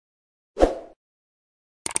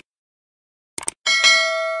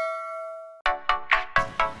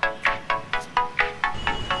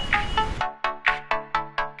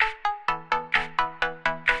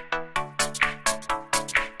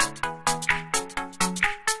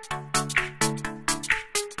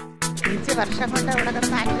5 വർഷം കൊണ്ട് ഇവിടെ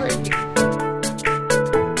കിടന്ന് അനുഭവിക്കും.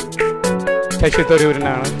 ശശി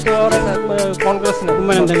തരൂരിനാണ്.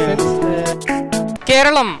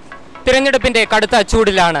 കേരളം തിരഞ്ഞെടുപ്പിന്റെ കടുത്ത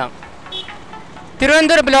ചൂടിലാണ്.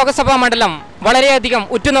 തിരുവനന്തപുരം ലോക്സഭാ മണ്ഡലം വളരെയധികം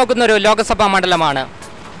ഉറ്റുനോക്കുന്ന ഒരു ലോക്സഭാ മണ്ഡലമാണ്.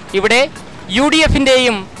 ഇവിടെ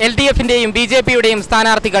UDFന്റെയും LDFന്റെയും BJPയുടെയും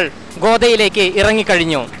സ്ഥാനാർത്ഥികൾ ഗോദയിലേക്ക്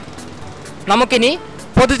ഇറങ്ങിക്കഴിഞ്ഞു. നമുക്കിനി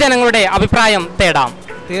പൊതുജനങ്ങളുടെ അഭിപ്രായം തേടാം.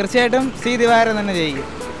 തീർച്ചയായിട്ടും സി ദിവാകരൻ തന്നെ ചെയ്യും.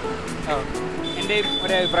 എൻ്റെയും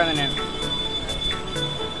ഒരേ അഭിപ്രായം തന്നെയാണ്.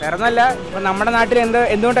 വേറെ ഒന്നല്ല, ഇപ്പം നമ്മുടെ നാട്ടിൽ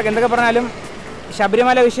എന്തൊക്കെ പറഞ്ഞാലും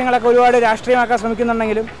ശബരിമല വിഷയങ്ങളൊക്കെ ഒരുപാട് രാഷ്ട്രീയമാക്കാൻ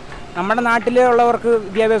ശ്രമിക്കുന്നുണ്ടെങ്കിലും നമ്മുടെ നാട്ടിലുള്ളവർക്ക്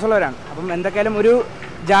വിദ്യാഭ്യാസമുള്ളവരാണ്. അപ്പം എന്തൊക്കെയാലും ഒരു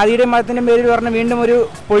ജാതിയുടെയും മതത്തിൻ്റെയും പേരിൽ പറഞ്ഞ് വീണ്ടും ഒരു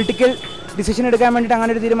പൊളിറ്റിക്കൽ ഡിസിഷൻ എടുക്കാൻ വേണ്ടിയിട്ട്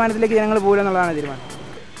അങ്ങനെ ഒരു തീരുമാനത്തിലേക്ക് ജനങ്ങൾ പോകുക എന്നുള്ളതാണ് തീരുമാനം.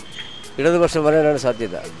 ഇടതുപക്ഷം വരാനാണ്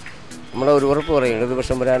സാധ്യത. നമ്മളെ ഒരു ഉറപ്പ് പറയും,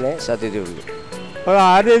 ഇടതുപക്ഷം വരാനേ സാധ്യതയുള്ളൂ. അപ്പോൾ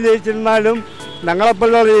ആദ്യം ജയിച്ചിരുന്നാലും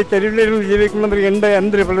ഞങ്ങളെപ്പോലുള്ള ഈ തെരുവിൽ ജീവിക്കുന്നവർക്ക്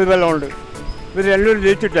എന്തൊരു പ്രതിഫലമുണ്ട്? ഇവർ രണ്ടുപേരും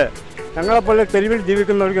ജയിച്ചിട്ട് ഞങ്ങളെപ്പോലെ തെരുവിൽ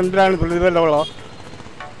ജീവിക്കുന്നവർക്ക് എന്തിനാണ് പ്രതിഫലമുള്ളത്?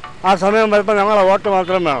 ആ സമയം വരുമ്പോൾ ഞങ്ങളെ വോട്ട്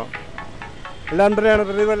മാത്രം വേണം. എല്ലാം എന്തിനാണ്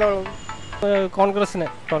പ്രതിഫലമുള്ളത്? കോൺഗ്രസ്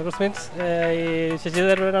മീൻസ് ഈ ശശി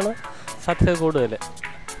തരൂരാണ് സാധ്യത കൂടുതൽ,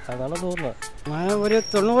 അതാണ് തോന്നുന്നത്. ഒരു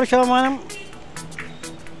 90%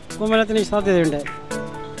 കുമ്മനത്തിന് സാധ്യതയുണ്ട്.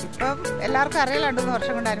 ഇപ്പം എല്ലാവർക്കും അറിയില്ല 2-3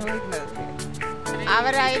 വർഷം കൊണ്ട് അനുഭവിക്കുന്നത്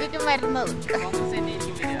അവരായിരിക്കും വരുന്നത്.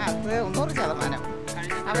 അത് 100%.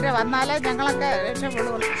 അവരെ വന്നാലേ ഞങ്ങളൊക്കെ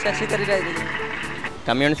രക്ഷപ്പെടുള്ളൂ. ശശി തരൂരായിരിക്കും.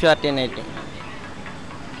 കമ്മ്യൂണിസ്റ്റ് പാർട്ടി തന്നെ ആയിരിക്കും.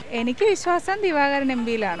 എനിക്ക് വിശ്വാസം ദിവാകരൻ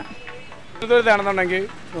MP-യിലാണ്. ാണെന്നുണ്ടെങ്കിൽ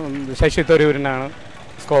ശശി തരൂരിനാണ്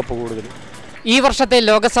സ്കോപ്പ് കൂടുതൽ. ഈ വർഷത്തെ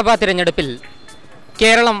ലോക്സഭാ തിരഞ്ഞെടുപ്പിൽ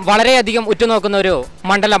കേരളം വളരെയധികം ഉറ്റുനോക്കുന്ന ഒരു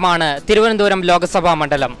മണ്ഡലമാണ് തിരുവനന്തപുരം ലോക്സഭാ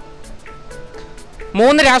മണ്ഡലം.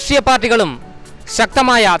 3 രാഷ്ട്രീയ പാർട്ടികളും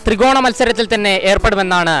ശക്തമായ ത്രികോണ മത്സരത്തിൽ തന്നെ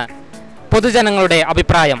ഏർപ്പെടുമെന്നാണ് പൊതുജനങ്ങളുടെ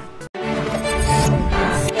അഭിപ്രായം.